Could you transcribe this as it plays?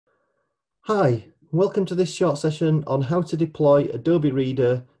Hi, welcome to this short session on how to deploy Adobe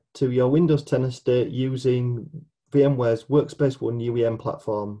Reader to your Windows 10 estate using VMware's Workspace ONE UEM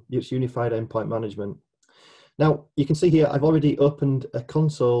platform, its Unified Endpoint Management. Now, you can see here, I've already opened a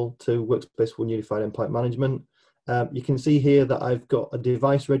console to Workspace ONE Unified Endpoint Management. You can see here that I've got a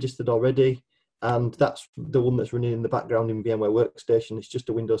device registered already, and that's the one that's running in the background in VMware Workstation. It's just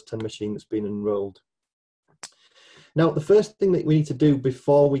a Windows 10 machine that's been enrolled. Now, the first thing that we need to do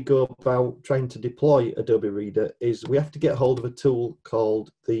before we go about trying to deploy Adobe Reader is we have to get hold of a tool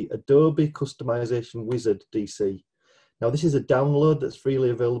called the Adobe Customization Wizard DC. Now, this is a download that's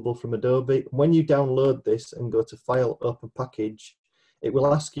freely available from Adobe. When you download this and go to File, Open Package, it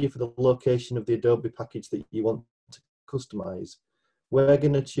will ask you for the location of the Adobe package that you want to customize. We're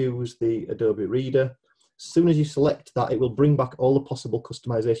going to choose the Adobe Reader. As soon as you select that, it will bring back all the possible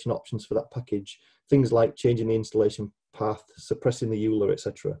customization options for that package. Things like changing the installation path, suppressing the EULA,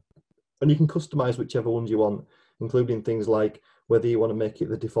 etc. And you can customize whichever ones you want, including things like whether you want to make it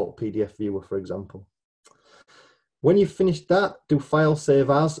the default PDF viewer, for example. When you've finished that, do File, Save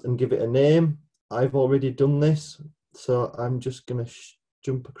As, and give it a name. I've already done this, so I'm just going to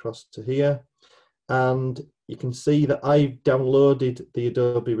jump across to here. And you can see that I've downloaded the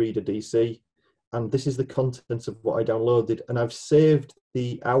Adobe Reader DC. And this is the contents of what I downloaded, and I've saved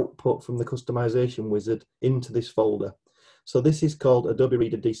the output from the customization wizard into this folder. So this is called Adobe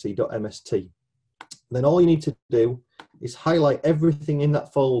Reader DC.mst. Then all you need to do is highlight everything in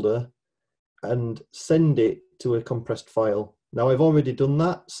that folder and send it to a compressed file. Now I've already done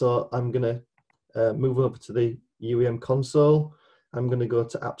that, so I'm going to move over to the UEM console. I'm going to go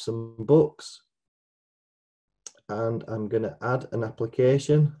to Apps and Books, and I'm going to add an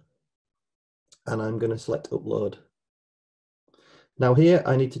application. And I'm going to select upload. Now here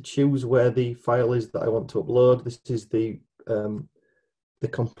I need to choose where the file is that I want to upload. This is the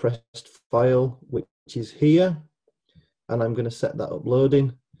compressed file, which is here, and I'm going to set that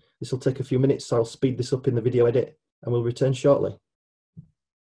uploading. This will take a few minutes, so I'll speed this up in the video edit, and we'll return shortly.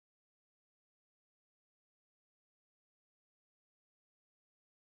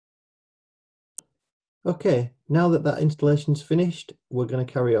 Okay, now that that installation's finished, we're going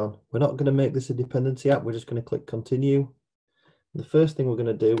to carry on. We're not going to make this a dependency app, we're just going to click continue. The first thing we're going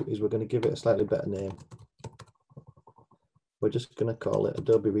to do is we're going to give it a slightly better name. We're just going to call it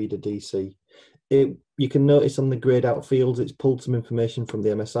Adobe Reader DC. You can notice on the grayed out fields, it's pulled some information from the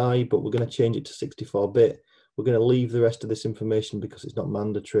MSI, but we're going to change it to 64-bit. We're going to leave the rest of this information because it's not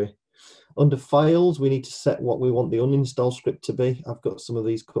mandatory. Under files, we need to set what we want the uninstall script to be. I've got some of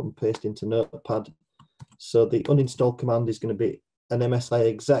these cut and paste into Notepad. So the uninstall command is going to be an MSI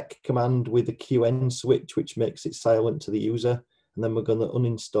exec command with a QN switch, which makes it silent to the user. And then we're going to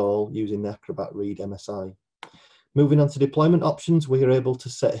uninstall using the Acrobat Read MSI. Moving on to deployment options, we are able to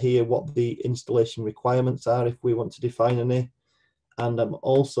set here what the installation requirements are if we want to define any. And I'm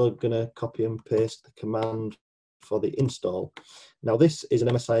also going to copy and paste the command for the install. Now this is an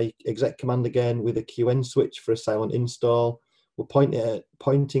MSI exec command again with a QN switch for a silent install. We're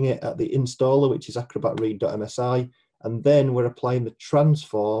pointing it at the installer, which is Acrobat Read.msi, and then we're applying the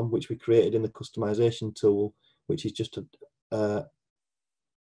transform, which we created in the customization tool, which is just a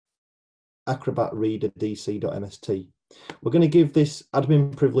Acrobat Reader DC.mst. We're going to give this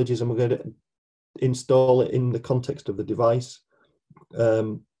admin privileges, and we're going to install it in the context of the device.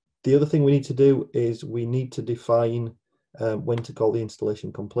 The other thing we need to do is we need to define when to call the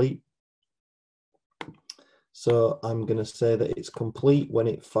installation complete. So I'm going to say that it's complete when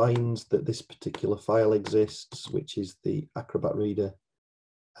it finds that this particular file exists, which is the Acrobat Reader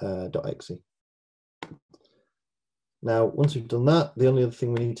 .exe. Now, once we've done that, the only other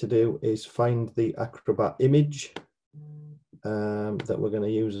thing we need to do is find the Acrobat image that we're going to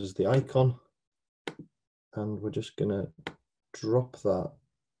use as the icon. And we're just going to drop that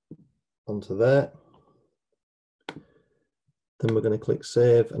onto there. Then we're going to click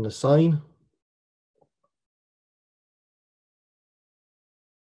Save and Assign.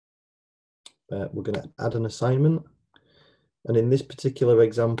 We're going to add an assignment. And in this particular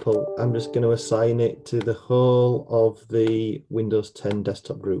example, I'm just going to assign it to the whole of the Windows 10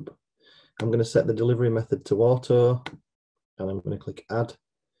 desktop group. I'm going to set the delivery method to auto, and I'm going to click Add.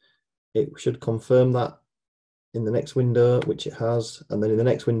 It should confirm that in the next window, which it has. And then in the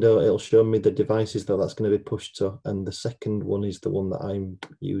next window, it'll show me the devices that that's going to be pushed to. And the second one is the one that I'm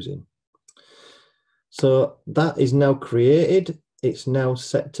using. So that is now created. It's now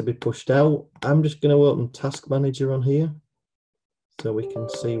set to be pushed out. I'm just going to open Task Manager on here so we can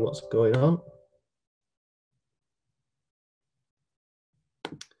see what's going on.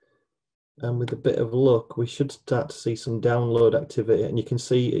 And with a bit of luck, we should start to see some download activity, and you can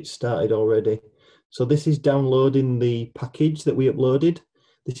see it started already. So this is downloading the package that we uploaded.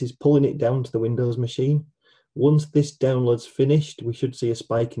 This is pulling it down to the Windows machine. Once this download's finished, we should see a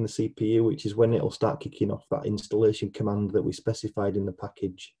spike in the CPU, which is when it'll start kicking off that installation command that we specified in the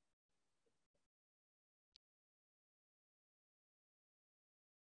package.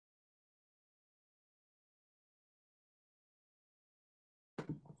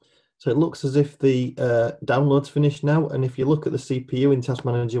 So it looks as if the download's finished now. And if you look at the CPU in Task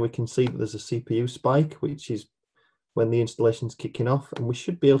Manager, we can see that there's a CPU spike, which is when the installation's kicking off. And we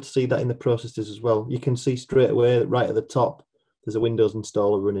should be able to see that in the processes as well. You can see straight away that right at the top, there's a Windows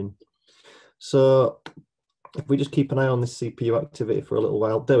installer running. So if we just keep an eye on this CPU activity for a little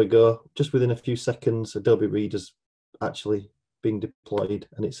while, there we go. Just within a few seconds, Adobe Reader's actually being deployed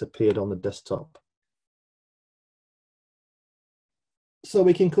and it's appeared on the desktop. So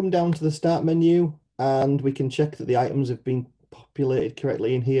we can come down to the start menu and we can check that the items have been populated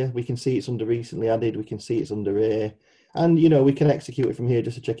correctly in here. We can see it's under recently added. We can see it's under A, and we can execute it from here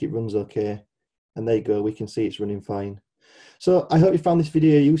just to check it runs okay. And there you go. We can see it's running fine. So I hope you found this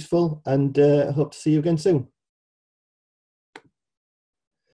video useful, and I hope to see you again soon.